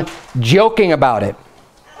someone joking about it.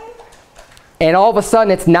 And all of a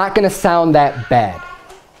sudden, it's not going to sound that bad.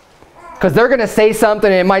 Because they're going to say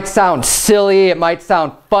something, and it might sound silly, it might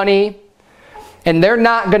sound funny. And they're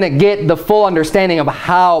not going to get the full understanding of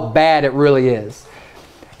how bad it really is.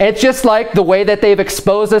 And it's just like the way that they've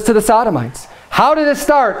exposed us to the Sodomites. How did it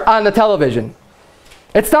start on the television?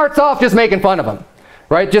 It starts off just making fun of them,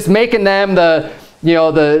 right? Just making them the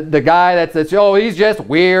guy that's oh, he's just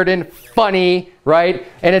weird and funny, right?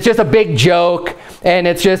 And it's just a big joke, and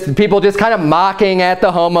it's just people just kind of mocking at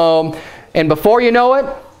the homo. And before you know it,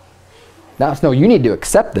 no, you need to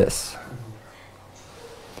accept this.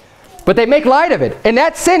 But they make light of it. And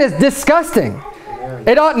that sin is disgusting.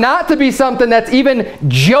 It ought not to be something that's even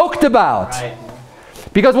joked about. Right.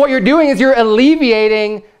 Because what you're doing is you're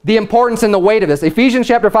alleviating the importance and the weight of this. Ephesians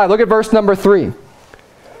chapter 5, look at verse number 3.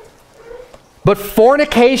 But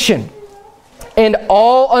fornication and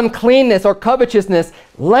all uncleanness or covetousness,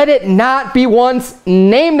 let it not be once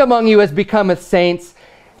named among you as becometh saints,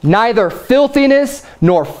 neither filthiness,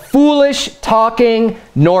 nor foolish talking,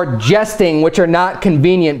 nor jesting, which are not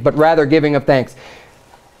convenient, but rather giving of thanks.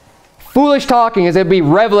 Foolish talking is to be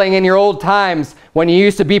reveling in your old times when you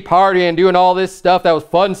used to be partying, doing all this stuff that was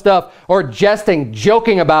fun stuff, or jesting,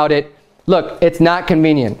 joking about it. Look, it's not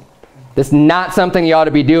convenient. It's not something you ought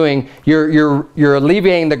to be doing. You're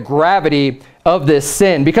alleviating the gravity of this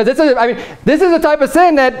sin, because this is the type of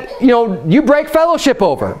sin that you break fellowship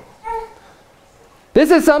over.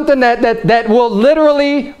 This is something that will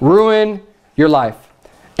literally ruin your life.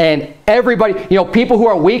 And everybody, people who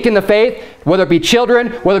are weak in the faith, whether it be children,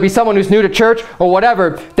 whether it be someone who's new to church or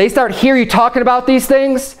whatever, they start hear you talking about these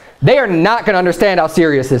things, they are not going to understand how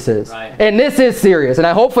serious this is. Right. And this is serious. And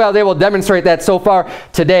hopefully I was able to demonstrate that so far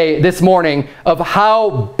today, this morning, of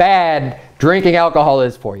how bad drinking alcohol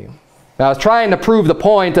is for you. Now, I was trying to prove the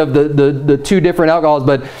point of the two different alcohols,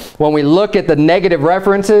 but when we look at the negative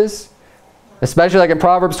references, especially like in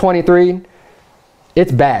Proverbs 23,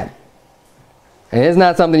 it's bad. And it's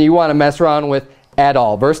not something you want to mess around with at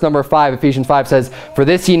all. Verse number 5, Ephesians 5 says, "For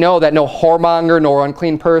this ye know, that no whoremonger, nor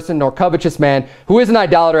unclean person, nor covetous man, who is an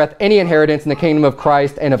idolater, hath any inheritance in the kingdom of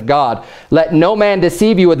Christ and of God. Let no man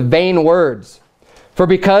deceive you with vain words. For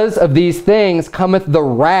because of these things cometh the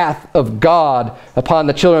wrath of God upon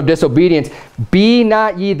the children of disobedience. Be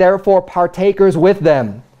not ye therefore partakers with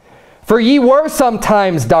them. For ye were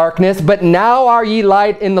sometimes darkness, but now are ye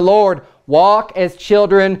light in the Lord. Walk as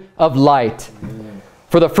children of light.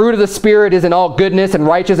 For the fruit of the Spirit is in all goodness and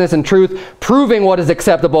righteousness and truth, proving what is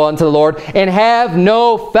acceptable unto the Lord. And have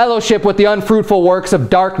no fellowship with the unfruitful works of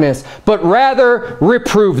darkness, but rather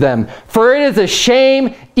reprove them. For it is a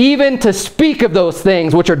shame even to speak of those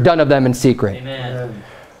things which are done of them in secret." Amen.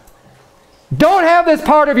 Don't have this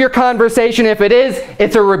part of your conversation. If it is,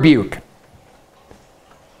 it's a rebuke.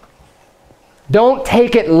 Don't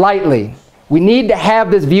take it lightly. We need to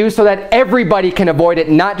have this view so that everybody can avoid it,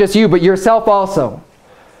 not just you, but yourself also.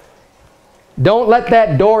 Don't let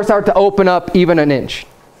that door start to open up even an inch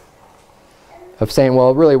of saying,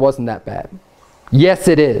 well, it really wasn't that bad. Yes,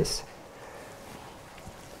 it is.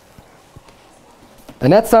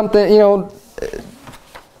 And that's something,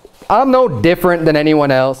 I'm no different than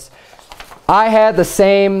anyone else. I had the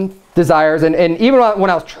same desires, and even when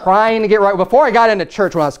I was trying to get right, before I got into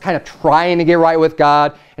church, when I was kind of trying to get right with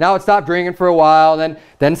God, and I would stop drinking for a while,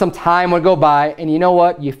 then some time would go by, and you know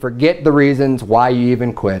what? You forget the reasons why you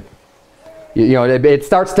even quit. It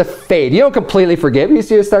starts to fade. You don't completely forget, but you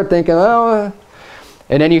just start thinking, oh,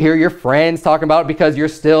 and then you hear your friends talking about it because you're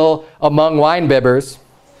still among wine bibbers,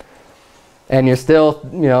 and you're still,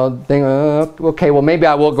 thinking, oh, okay, well, maybe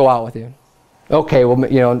I will go out with you. Okay, well,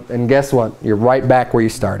 and guess what? You're right back where you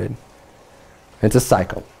started. It's a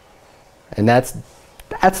cycle. And that's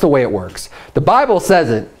the way it works. The Bible says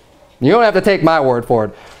it. You don't have to take my word for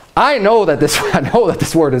it. I know that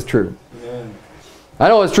this word is true. Amen. I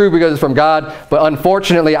know it's true because it's from God, but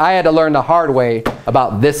unfortunately, I had to learn the hard way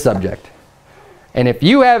about this subject. And if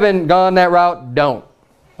you haven't gone that route, don't.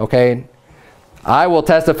 Okay? I will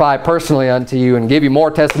testify personally unto you and give you more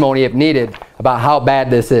testimony if needed about how bad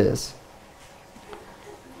this is.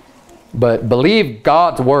 But believe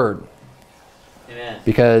God's word. Amen.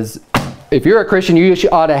 Because if you're a Christian,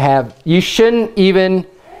 you shouldn't even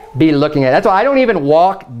be looking at it. That's why I don't even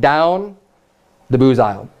walk down the booze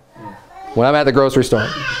aisle when I'm at the grocery store.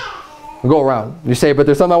 I go around. You say, but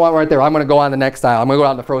there's something I want right there. I'm going to go on the next aisle. I'm going to go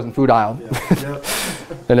down the frozen food aisle.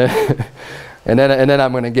 Yeah. and then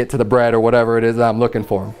I'm going to get to the bread or whatever it is that I'm looking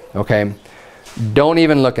for. Okay? Don't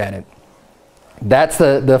even look at it. That's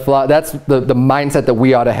the mindset that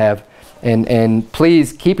we ought to have. And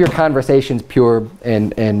please keep your conversations pure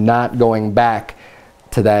and not going back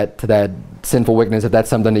to that sinful wickedness if that's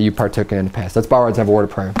something that you partook in the past. Let's bow our heads and have a word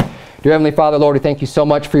of prayer. Dear Heavenly Father, Lord, we thank you so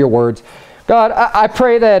much for your words. God, I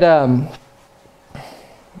pray that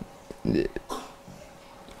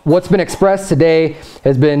what's been expressed today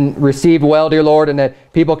has been received well, dear Lord, and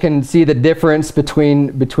that people can see the difference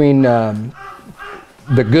between the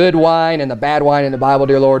good wine and the bad wine in the Bible,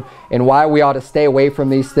 dear Lord, and why we ought to stay away from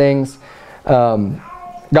these things. God,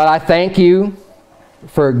 I thank you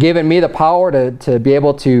for giving me the power to be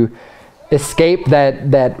able to escape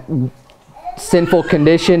that sinful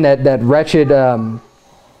condition, that wretched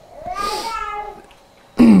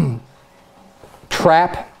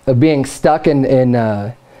trap of being stuck in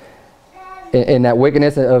that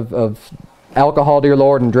wickedness of alcohol, dear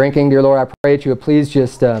Lord, and drinking, dear Lord. I pray that you would please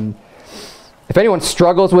just, if anyone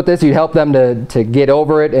struggles with this, you'd help them to get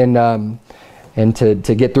over it and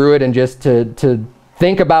to get through it, and just to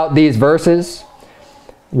think about these verses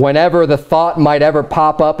whenever the thought might ever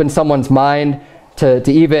pop up in someone's mind,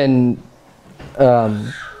 to even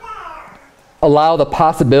allow the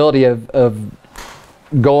possibility of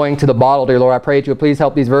going to the bottle, dear Lord. I pray that you would please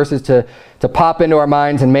help these verses to pop into our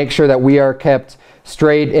minds and make sure that we are kept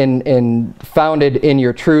straight and founded in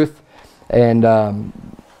your truth. And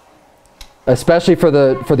especially for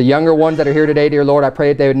the younger ones that are here today, dear Lord, I pray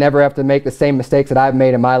that they would never have to make the same mistakes that I've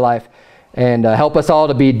made in my life. And help us all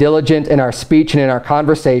to be diligent in our speech and in our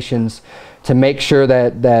conversations to make sure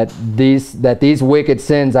that these wicked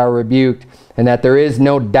sins are rebuked and that there is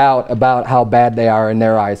no doubt about how bad they are in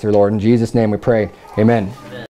their eyes, dear Lord. In Jesus' name we pray. Amen.